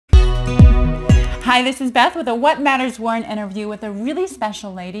Hi, this is Beth with a What Matters Warren interview with a really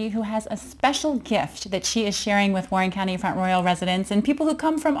special lady who has a special gift that she is sharing with Warren County Front Royal residents and people who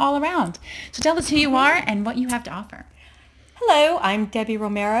come from all around. So tell us who you are and what you have to offer. Hello, I'm Debbie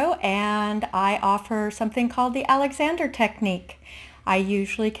Romero, and I offer something called the Alexander technique. I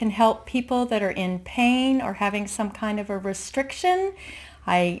usually can help people that are in pain or having some kind of a restriction.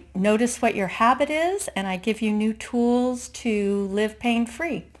 I notice what your habit is, and I give you new tools to live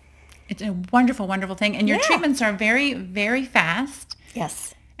pain-free. It's a wonderful, wonderful thing. And your treatments are very, very fast.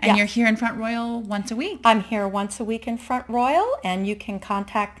 Yes. And you're here in Front Royal once a week. I'm here once a week in Front Royal, and you can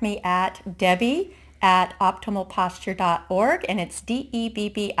contact me at debbie@optimalposture.org, and it's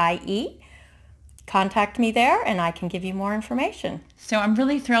DEBBIE. Contact me there, and I can give you more information. So I'm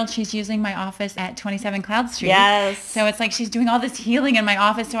really thrilled she's using my office at 27 Cloud Street. Yes. So it's like she's doing all this healing in my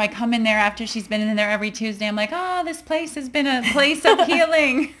office. So I come in there after she's been in there every Tuesday. I'm like, oh, this place has been a place of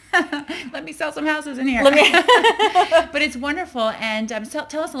healing. Let me sell some houses in here. But it's wonderful. And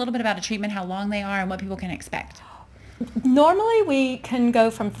tell us a little bit about a treatment, how long they are, and what people can expect. Normally we can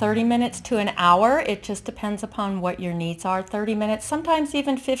go from 30 minutes to an hour. It just depends upon what your needs are. 30 minutes, sometimes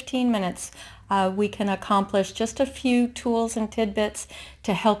even 15 minutes. We can accomplish just a few tools and tidbits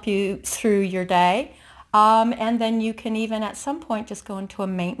to help you through your day. And then you can even at some point just go into a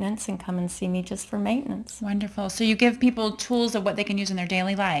maintenance and come and see me just for maintenance. Wonderful. So you give people tools of what they can use in their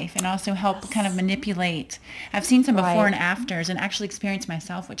daily life and also help kind of manipulate. I've seen some before and afters and actually experienced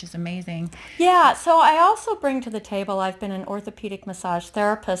myself, which is amazing. Yeah, so I also bring to the table, I've been an orthopedic massage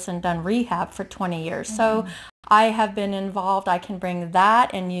therapist and done rehab for 20 years. So I have been involved. I can bring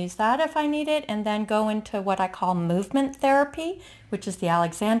that and use that if I need it, and then go into what I call movement therapy, which is the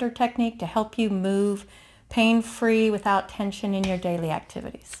Alexander technique to help you move pain-free without tension in your daily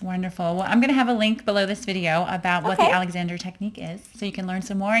activities. Wonderful. Well, I'm going to have a link below this video about what the Alexander technique is, so you can learn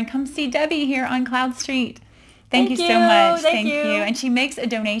some more and come see Debbie here on Cloud Street. Thank you so much. Thank you. And she makes a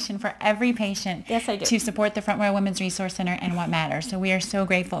donation for every patient to support the Front Royal Women's Resource Center and What Matters. So we are so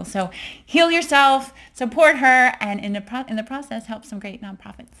grateful. So heal yourself, support her, and in the process help some great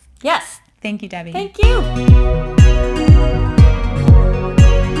nonprofits. Yes. Thank you, Debbie. Thank you.